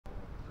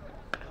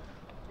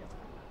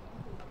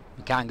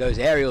McCann goes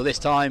aerial this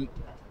time.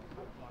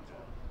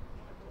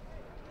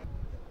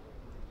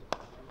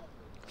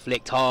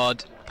 Flicked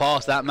hard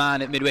past that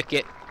man at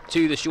mid-wicket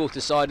to the shorter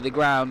side of the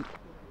ground.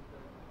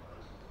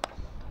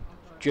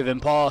 Driven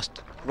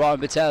past Ryan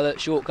Patel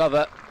at short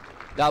cover.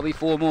 That'll be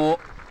 4 more.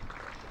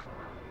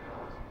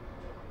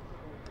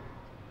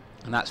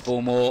 And that's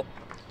 4 more.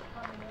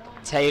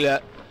 Taylor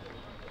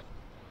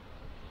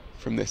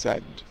from this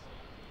end.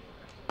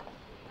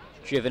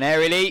 Driven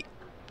aerially,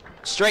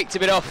 straight to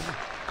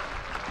mid-off.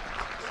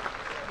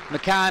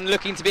 McCann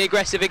looking to be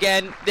aggressive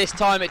again. This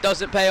time it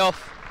doesn't pay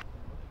off.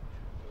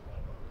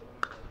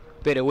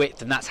 Bit of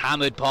width, and that's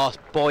hammered past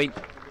point.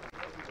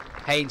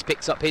 Haynes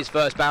picks up his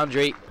first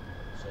boundary.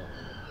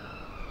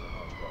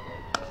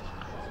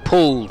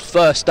 Pulled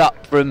first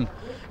up from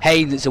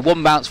Haynes. It's a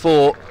 1 bounce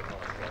 4.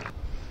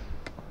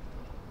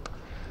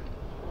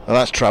 Well,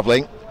 that's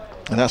travelling,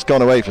 and that's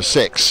gone away for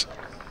 6.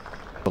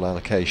 Full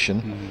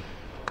allocation.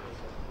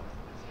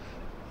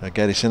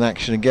 Again, it's in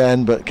action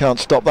again, but can't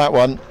stop that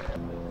one.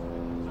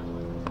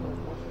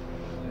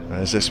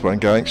 There's this one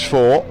going, it's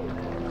 4.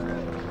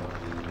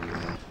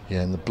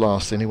 Yeah, in the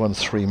Blast, only won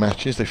 3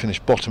 matches. They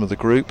finished bottom of the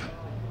group.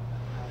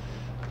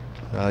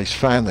 He's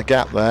found the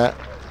gap there.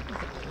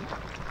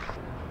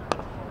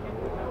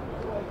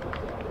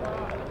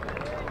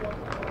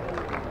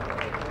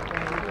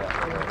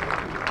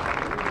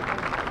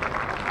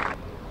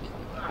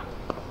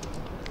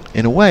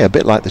 In a way, a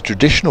bit like the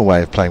traditional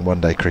way of playing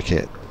one-day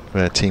cricket,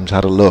 where teams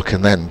had a look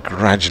and then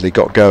gradually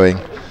got going.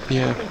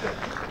 Yeah.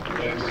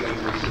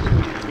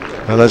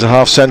 Well, there's a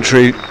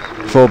half-century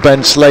for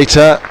Ben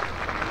Slater.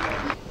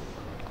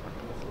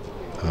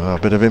 A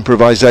bit of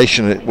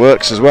improvisation, it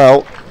works as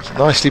well. It's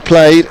nicely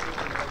played.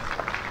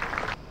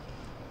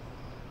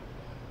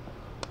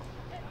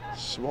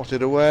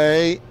 Swatted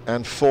away,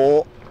 and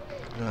 4.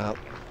 Well,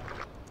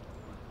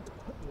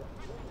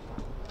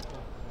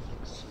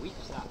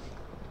 Sweeps that.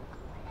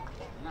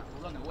 And that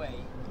will run away.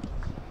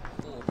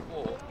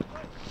 4-4.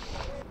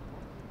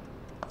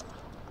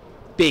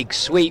 Big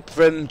sweep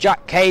from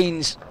Jack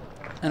Haynes,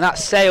 and that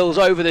sails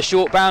over the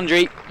short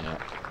boundary. Yeah.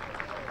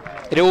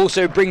 It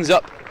also brings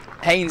up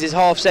Haynes'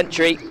 half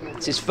century.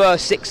 It's his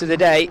first 6 of the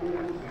day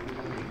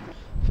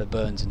for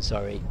Burns and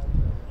Surrey.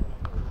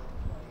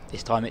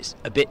 This time it's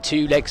a bit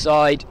too leg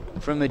side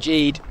from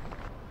Majid.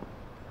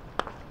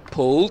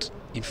 Pulled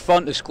in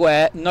front of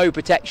square, no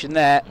protection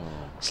there.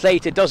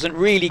 Slater doesn't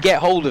really get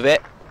hold of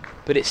it,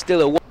 but it's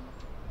still a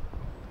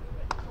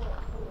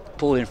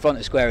pulled in front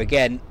of square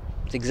again.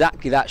 It's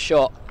exactly that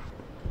shot.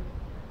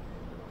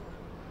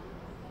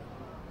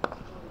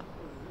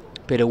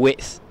 Bit of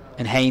width,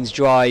 and Haynes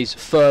drives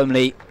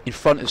firmly in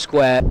front of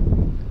square.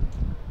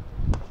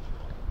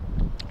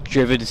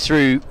 Driven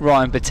through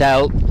Ryan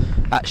Patel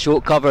at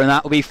short cover, and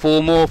that will be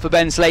 4 more for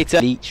Ben Slater.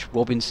 Leach,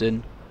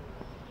 Robinson.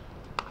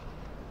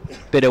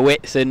 Bit of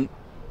width and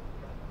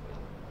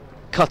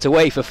cut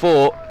away for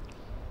 4.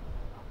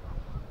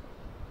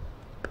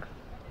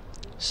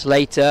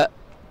 Slater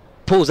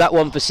pulls that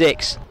one for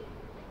 6.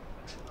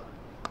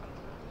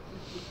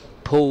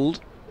 Pulled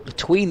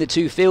between the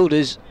 2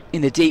 fielders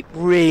in the deep.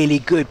 Really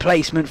good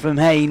placement from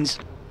Haynes.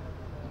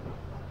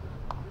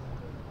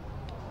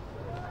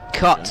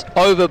 Cut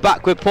over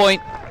backward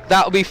point.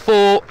 That'll be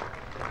 4,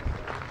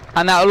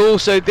 and that'll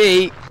also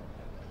be,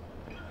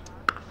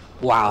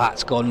 wow,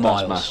 that's gone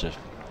miles. That's massive.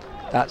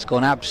 That's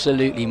gone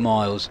absolutely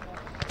miles.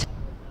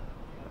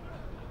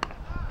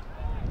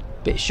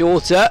 Bit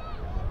shorter.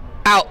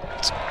 Out.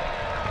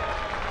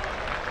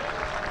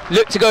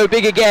 Looked to go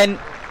big again.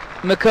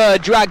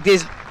 McCurr dragged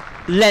his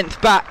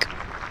length back,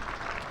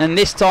 and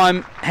this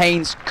time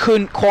Haynes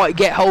couldn't quite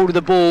get hold of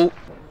the ball.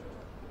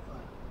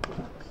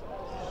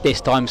 This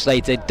time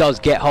Slater does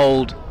get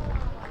hold.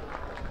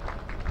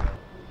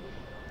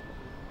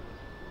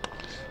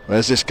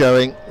 where's this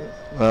going?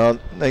 Well,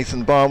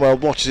 Nathan Barnwell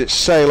watches it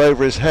sail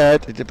over his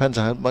head. It depends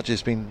on how much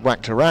it's been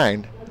whacked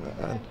around.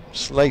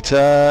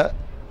 Slater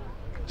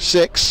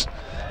 6,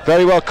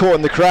 very well caught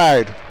in the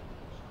crowd.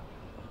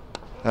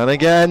 And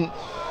again,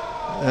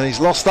 and he's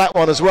lost that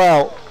one as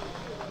well.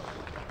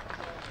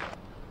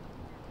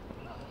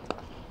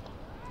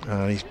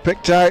 And he's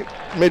picked out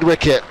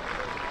mid-wicket.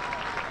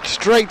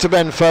 Straight to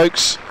Ben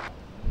Folkes.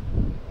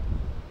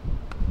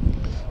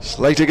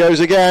 Slater goes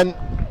again.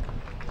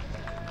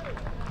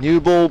 New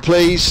ball,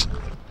 please.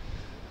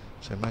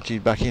 So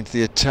Majid back into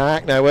the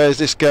attack. Now where's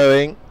this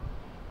going?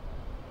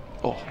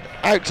 Oh,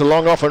 out to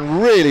long off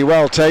and really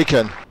well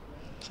taken.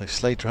 So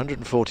Slater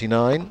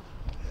 149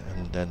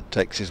 and then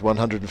takes his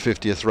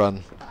 150th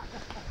run.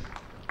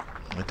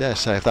 I dare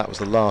say if that was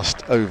the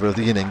last over of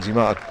the innings, he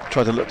might have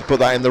tried to look to put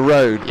that in the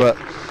road, but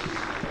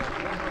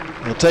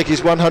he'll take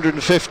his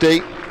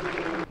 150.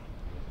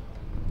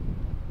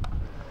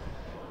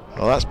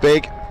 Well, that's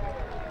big.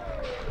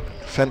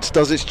 Fence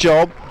does its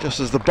job just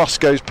as the bus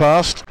goes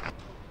past.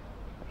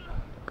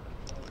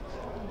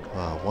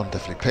 Oh,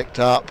 wonderfully picked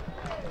up.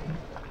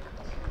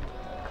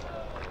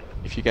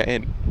 If you get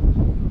in.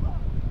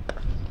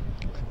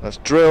 That's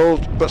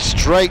drilled, but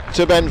straight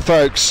to Ben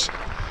Folkes.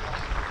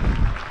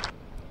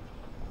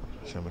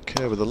 So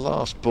McKerr with the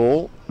last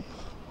ball,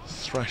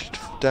 thrashed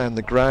down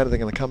the ground. They're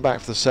going to come back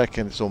for the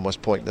second. It's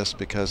almost pointless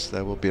because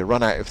there will be a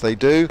run out if they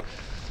do.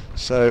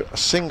 So a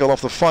single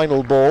off the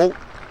final ball.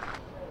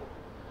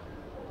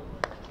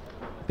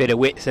 Bit of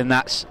width, and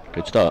that's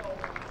Good start.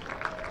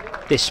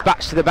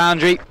 dispatched to the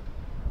boundary.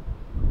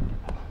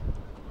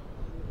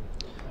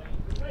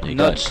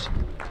 Nudged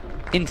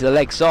into the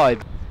leg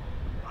side.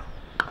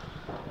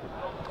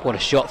 What a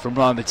shot from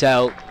Ryan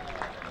Patel.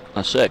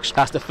 That's 6.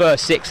 That's the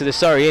first 6 of the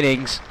Surrey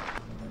innings.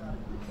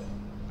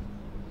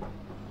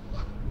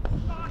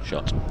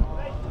 Shot.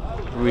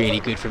 Really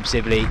good from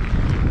Sibley.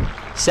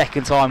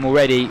 Second time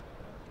already.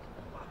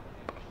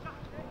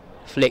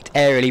 Flicked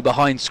aerially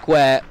behind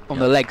square on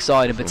the leg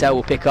side, and Patel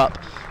will pick up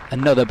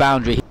another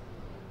boundary.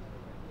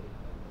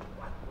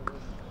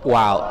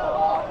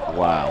 Wow.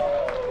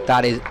 Wow.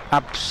 That is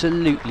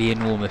absolutely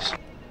enormous.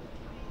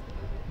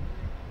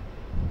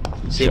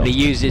 Sibley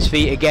used his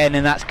feet again,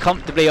 and that's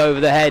comfortably over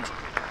the head.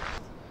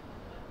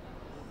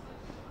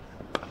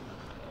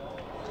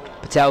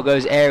 Patel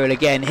goes aerial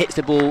again, hits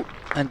the ball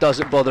and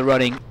doesn't bother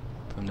running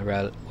from the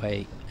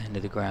railway end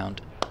of the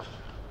ground.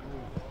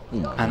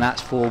 And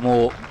that's 4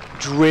 more.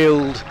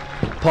 Drilled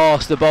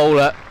past the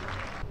bowler.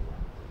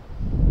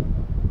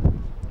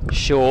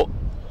 Short.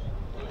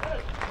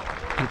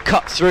 And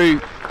cut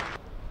through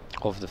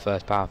of the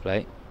first power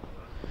play.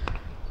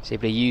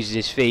 Sibley uses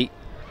his feet.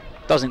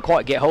 Doesn't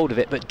quite get hold of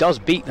it, but does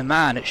beat the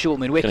man at short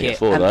mid-wicket.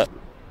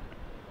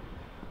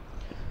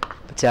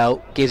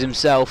 Patel gives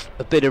himself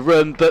a bit of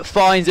room, but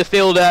finds a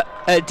fielder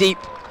at deep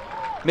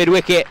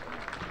mid-wicket.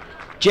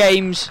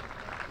 James,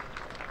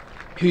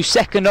 whose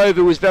second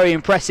over was very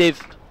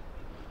impressive.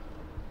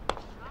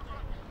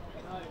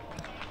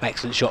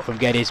 Excellent shot from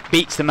Geddes,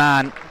 beats the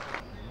man.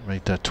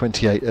 Made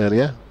 28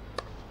 earlier.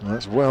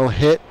 That's well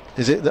hit.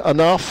 Is it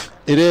enough?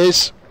 It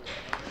is.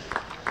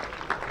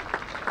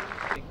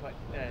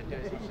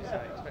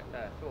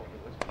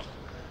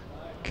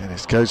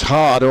 Geddes goes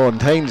hard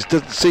on. Haynes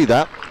doesn't see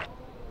that.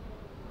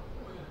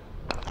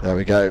 There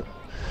we go.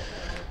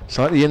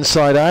 Slightly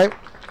inside out.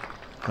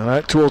 And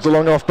out towards the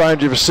long off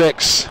boundary for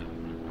 6.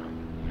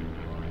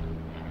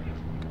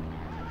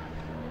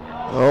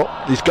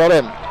 Oh, he's got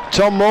him.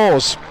 Tom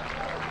Moores.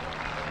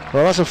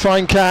 Well, that's a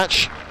fine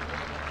catch.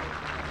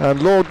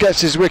 And Lord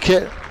gets his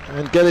wicket,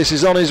 and Geddes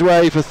is on his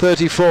way for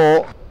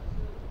 34.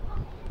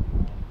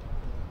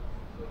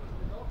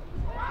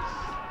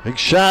 Big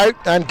shout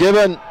and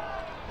given.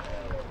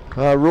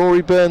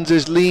 Rory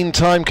Burns' lean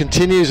time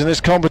continues in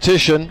this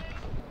competition.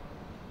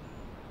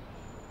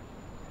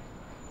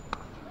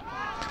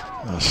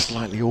 A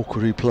slightly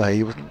awkward replay.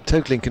 He wasn't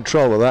totally in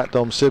control of that,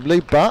 Dom Sibley,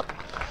 but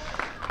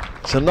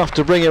it's enough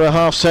to bring him a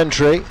half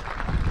century.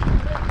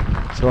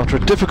 So after a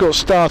difficult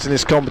start in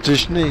this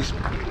competition, he's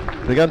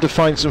begun to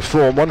find some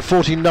form.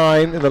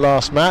 149 in the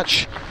last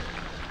match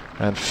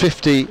and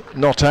 50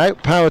 not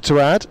out. Power to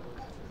add.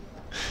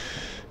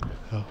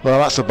 Well,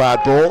 that's a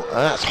bad ball.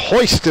 That's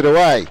hoisted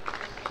away.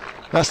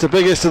 That's the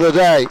biggest of the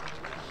day.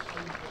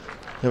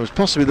 It was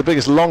possibly the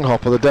biggest long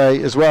hop of the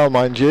day as well,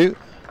 mind you.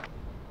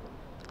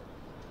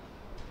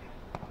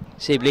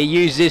 Sibley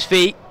uses his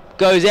feet,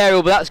 goes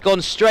aerial, but that's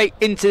gone straight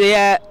into the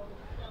air.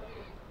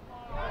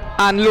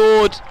 And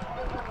Lord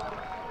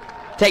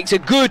takes a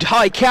good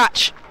high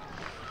catch.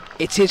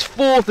 It's his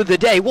 4th of the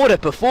day. What a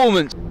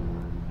performance.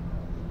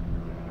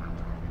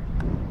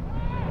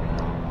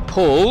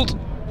 Pulled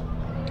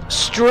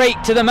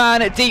straight to the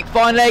man at deep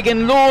fine leg,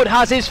 and Lord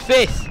has his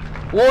 5th.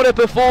 What a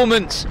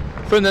performance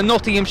from the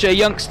Nottinghamshire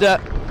youngster.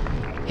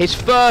 His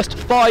first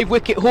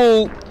 5-wicket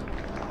haul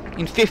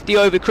in 50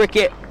 over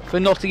cricket for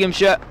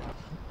Nottinghamshire.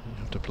 You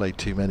have to play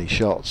too many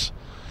shots.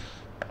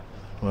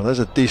 Well, there's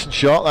a decent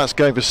shot. That's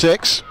going for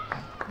 6.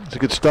 It's a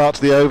good start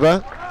to the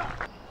over.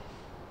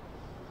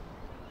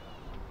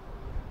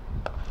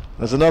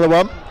 There's another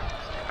one.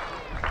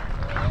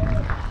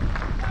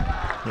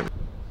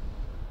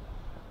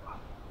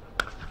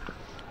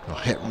 Oh,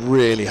 hit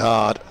really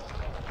hard.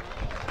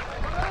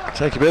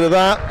 Take a bit of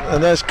that,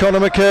 and there's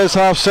Conor McKerr's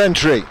half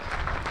century.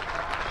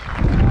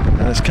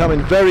 And it's come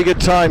in very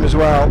good time as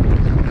well.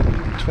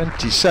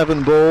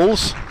 27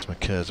 balls. What's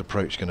McKerr's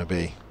approach going to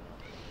be?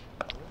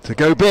 To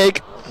go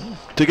big,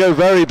 to go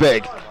very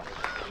big.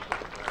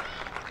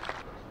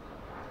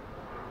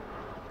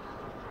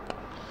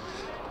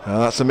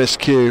 Oh, that's a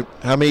miscue.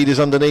 Hamid is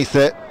underneath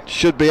it.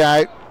 Should be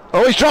out.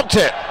 Oh, he's dropped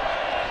it!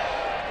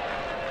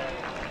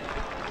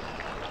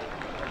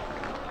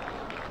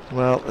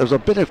 Well, there's a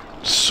bit of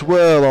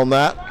swirl on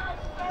that.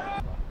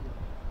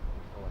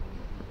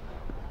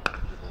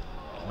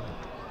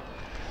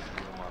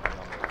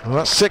 Well,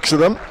 that's 6 of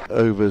them.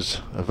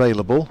 Overs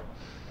available.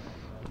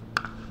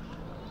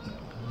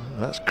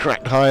 That's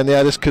cracked high in the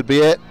air. This could be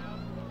it.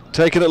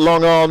 Taking it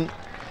long on.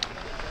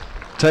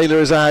 Taylor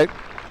is out.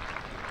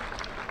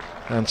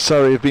 And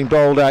Surrey have been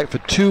bowled out for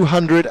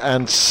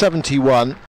 271.